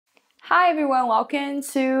Hi everyone, welcome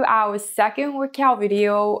to our second workout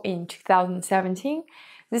video in 2017.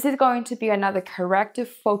 This is going to be another corrective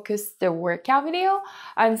focused workout video.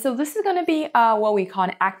 And so this is going to be what we call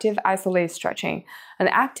an active isolated stretching. An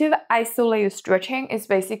active isolated stretching is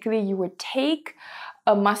basically you would take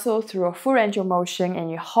a muscle through a full range of motion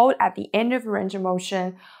and you hold at the end of the range of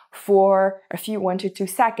motion for a few 1 to 2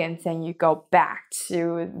 seconds, and you go back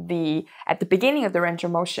to at the beginning of the range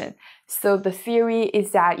of motion. So the theory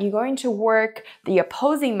is that you're going to work the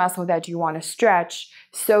opposing muscle that you want to stretch.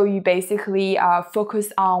 So you basically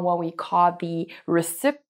focus on what we call the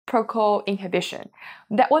reciprocal inhibition.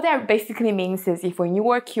 What that basically means is if when you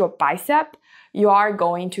work your bicep, you are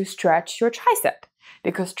going to stretch your tricep.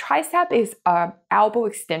 Because tricep is elbow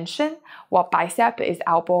extension, while bicep is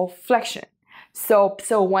elbow flexion. So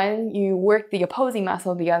when you work the opposing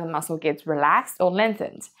muscle, the other muscle gets relaxed or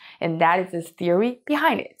lengthened. And that is the theory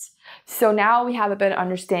behind it. So now we have a better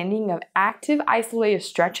understanding of active isolated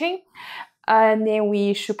stretching. And then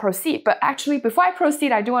we should proceed. But actually, before I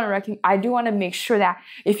proceed, I do want to make sure that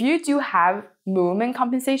if you do have movement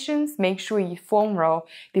compensations, make sure you foam roll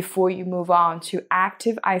before you move on to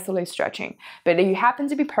active isolated stretching. But if you happen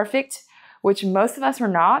to be perfect, which most of us are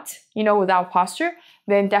not, without posture,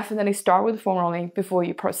 then definitely start with foam rolling before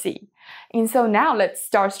you proceed. And so now let's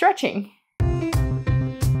start stretching.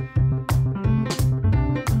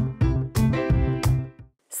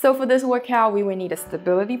 So for this workout, we will need a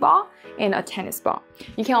stability ball and a tennis ball.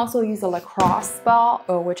 You can also use a lacrosse ball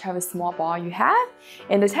or whichever small ball you have.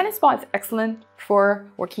 And the tennis ball is excellent for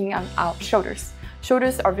working on our shoulders.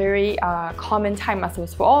 Shoulders are very common thigh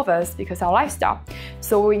muscles for all of us because of our lifestyle.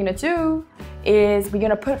 So what we're gonna do is we're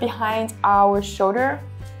gonna put it behind our shoulder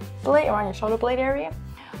blade, around your shoulder blade area.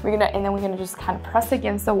 And then we're gonna just kind of press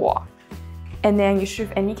against the wall. And then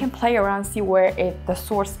you can play around, see where the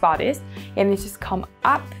sore spot is, and it's just come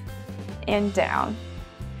up and down.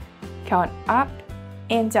 Come up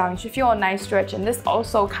and down. You should feel a nice stretch, and this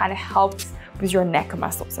also kind of helps with your neck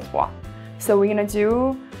muscles as well. So we're gonna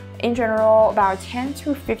do, in general, about 10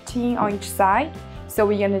 to 15 on each side. So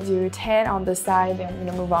we're gonna do 10 on this side, then we're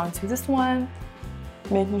gonna move on to this one,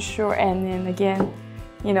 making sure, and then again,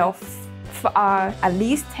 at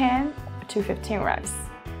least 10 to 15 reps.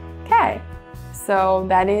 Okay. So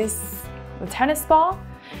that is the tennis ball.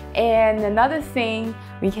 And another thing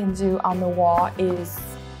we can do on the wall is,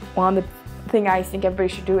 one of the things I think everybody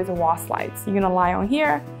should do is a wall slides. You're gonna lie on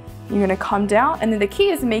here, you're gonna come down, and then the key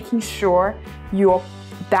is making sure your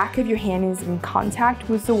back of your hand is in contact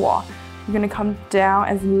with the wall. You're gonna come down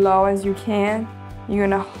as low as you can. You're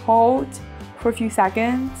gonna hold for a few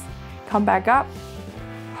seconds, come back up,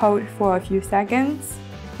 hold for a few seconds,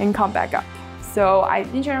 and come back up. So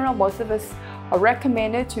in general, most of us are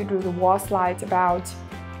recommended to do the wall slides about,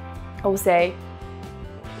 I would say,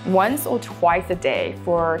 once or twice a day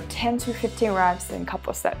for 10 to 15 reps and a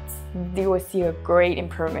couple of sets. You will see a great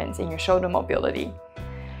improvement in your shoulder mobility.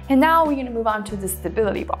 And now we're gonna move on to the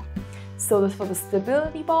stability ball. So for the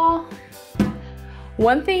stability ball,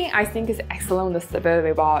 one thing I think is excellent with the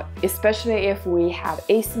stability ball, especially if we have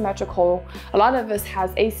asymmetrical, a lot of us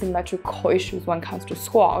has asymmetrical issues when it comes to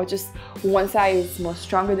squat, or just one side is more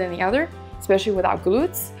stronger than the other, especially with our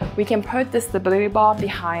glutes. We can put the stability ball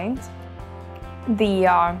behind in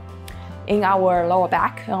our lower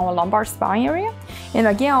back, in our lumbar spine area. And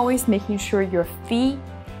again, always making sure your feet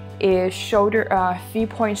is feet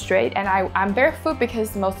point straight. And I'm barefoot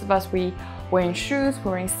because most of us, wearing shoes,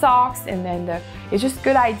 wearing socks, and then it's just a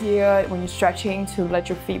good idea when you're stretching to let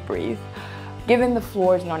your feet breathe. Given the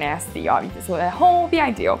floor is not nasty, obviously, so that whole will be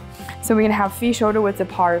ideal. So we're gonna have feet shoulder width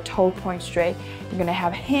apart, toe point straight. You're gonna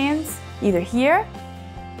have hands either here,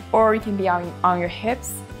 or you can be on your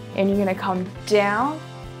hips, and you're gonna come down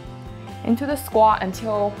into the squat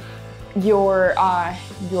until your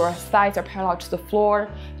thighs are parallel to the floor.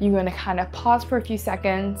 You're gonna kind of pause for a few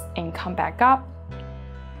seconds and come back up.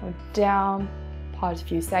 Go down, pause a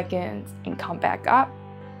few seconds and come back up.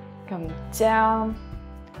 Come down,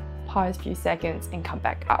 pause a few seconds and come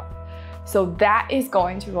back up. So that is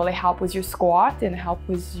going to really help with your squat and help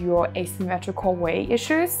with your asymmetrical weight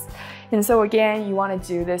issues. And so again, you want to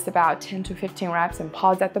do this about 10 to 15 reps and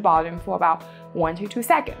pause at the bottom for about 1 to 2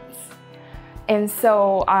 seconds. And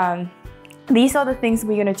so these are the things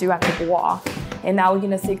we're gonna do at the wall. And now we're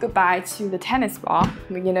gonna say goodbye to the tennis ball.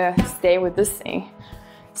 We're gonna stay with this thing.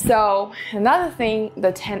 So another thing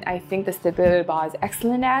I think the stability ball is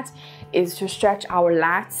excellent at is to stretch our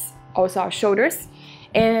lats, also our shoulders.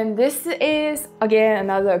 And this is, again,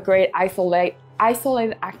 another great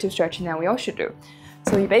isolated active stretching that we all should do.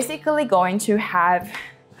 So you're basically going to have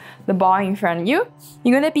the ball in front of you.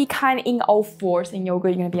 You're gonna be kind of in all fours. In yoga,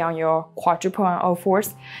 you're gonna be on your quadruple on all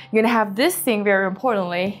fours. You're gonna have this thing, very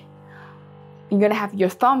importantly, you're gonna have your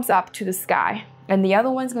thumbs up to the sky, and the other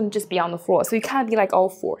one's gonna just be on the floor. So you kind of be like all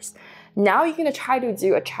fours. Now you're gonna try to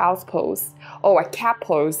do a child's pose or a cat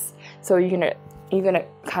pose. So you're gonna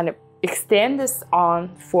kind of extend this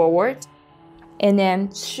arm forward, and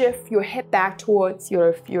then shift your hip back towards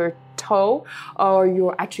your toe or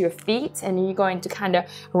your feet, and you're going to kind of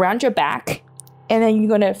round your back, and then you're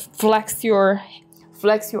gonna flex your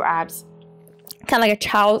abs, kind of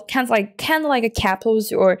like a cat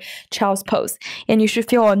pose or child's pose, and you should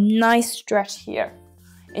feel a nice stretch here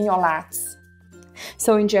in your lats.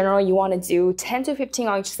 So in general, you want to do 10 to 15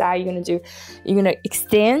 on each side. You're gonna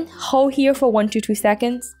extend, hold here for 1 to 2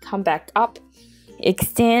 seconds, come back up,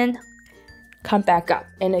 extend, come back up,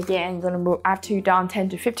 and again you're gonna move after you're done 10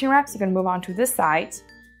 to 15 reps. You're gonna move on to this side.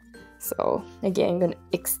 So again,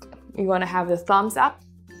 you're gonna have the thumbs up,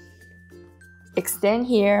 extend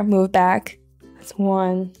here, move back. That's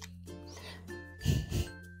 1.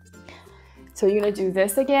 So you're gonna do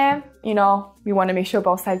this again. You want to make sure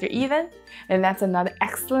both sides are even, and that's another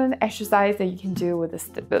excellent exercise that you can do with the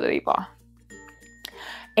stability bar.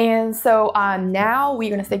 And so now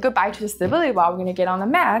we're gonna say goodbye to the stability bar. We're gonna get on the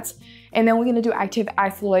mat, and then we're gonna do active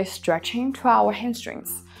isolated stretching to our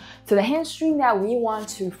hamstrings. So the hamstring that we want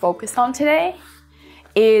to focus on today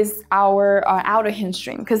is our outer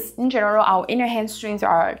hamstring, because in general our inner hamstrings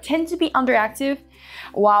tend to be underactive,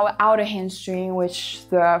 while outer hamstring, which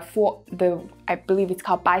I believe it's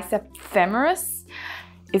called bicep femoris,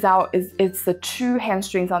 it's the two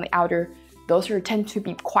hamstrings on the outer. Those tend to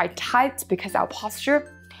be quite tight because our posture.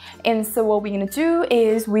 And so what we're gonna do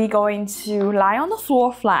is we're going to lie on the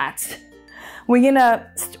floor flat. We're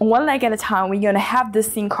gonna, one leg at a time, we're gonna have this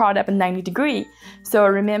thing crawled up at 90 degrees. So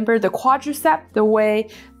remember the quadricep, the way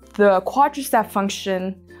the quadricep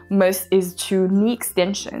function most is to knee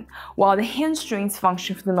extension, while the hamstrings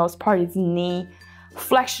function for the most part is knee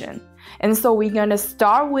flexion. And so we're gonna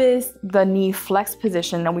start with the knee flex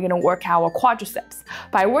position, and we're gonna work our quadriceps.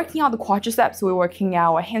 By working out the quadriceps, we're working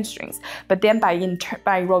our hamstrings. But then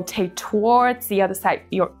by rotate towards the other side,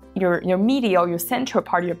 your medial, your central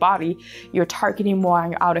part of your body, you're targeting more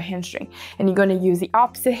on your outer hamstring. And you're gonna use the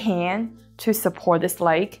opposite hand to support this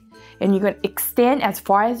leg. And you're gonna extend as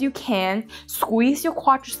far as you can, squeeze your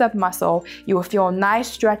quadricep muscle. You will feel a nice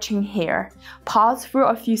stretching here. Pause for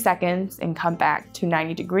a few seconds and come back to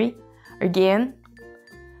 90 degrees. Again,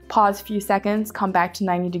 pause a few seconds, come back to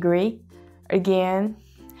 90 degrees. Again.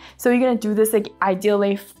 So you're gonna do this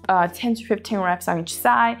ideally 10 to 15 reps on each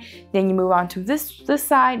side. Then you move on to this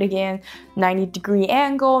side. Again, 90-degree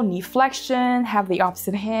angle, knee flexion, have the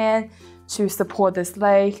opposite hand to support this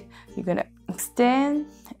leg. You're gonna extend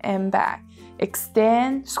and back.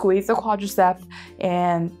 Extend, squeeze the quadricep,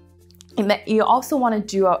 and you also want to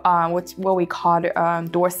do what we call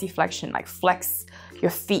dorsiflexion, like flex your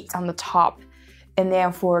feet on the top, and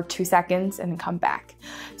then for 2 seconds and then come back.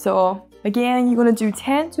 So again, you're gonna do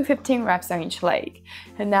 10 to 15 reps on each leg,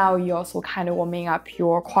 and now you're also kind of warming up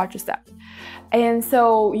your quadricep. And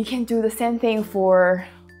so you can do the same thing for.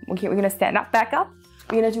 Okay, we're gonna stand up, back up.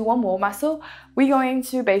 We're gonna do one more muscle. We're going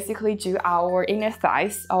to basically do our inner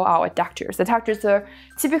thighs or our adductors. Adductors are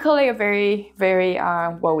typically a very, very,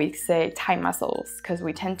 what we say, tight muscles, because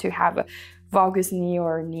we tend to have a valgus knee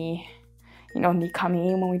or knee coming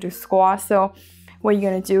in when we do squats. So what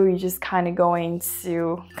you're gonna do, you're just kind of going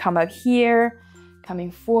to come up here,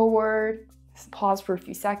 coming forward, pause for a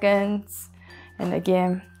few seconds, and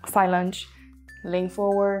again, side lunge, lean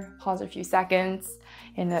forward, pause a few seconds.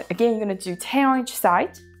 And again, you're gonna do 10 on each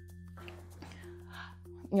side.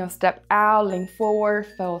 Step out, lean forward,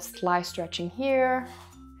 feel slight stretching here.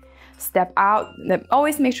 Step out.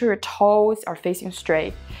 Always make sure your toes are facing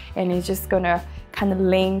straight, and you're just gonna kind of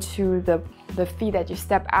lean to the feet that you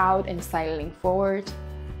step out and slightly lean forward.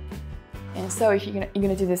 And so if you're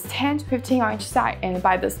gonna do this 10 to 15 on each side, and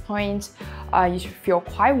by this point, you should feel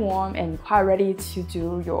quite warm and quite ready to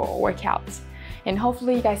do your workout. And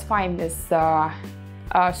hopefully you guys find this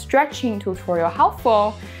stretching tutorial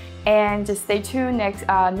helpful, and just stay tuned. Next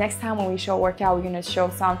time when we show workout, we're going to show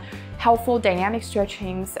some helpful dynamic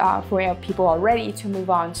stretchings for people are ready to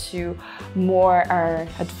move on to more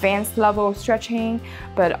advanced level stretching.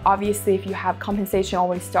 But obviously, if you have compensation,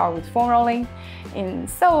 always start with foam rolling. And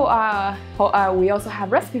so we also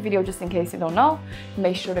have recipe video just in case you don't know.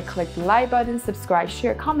 Make sure to click the like button, subscribe,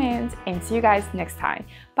 share, comment, and see you guys next time.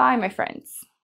 Bye, my friends.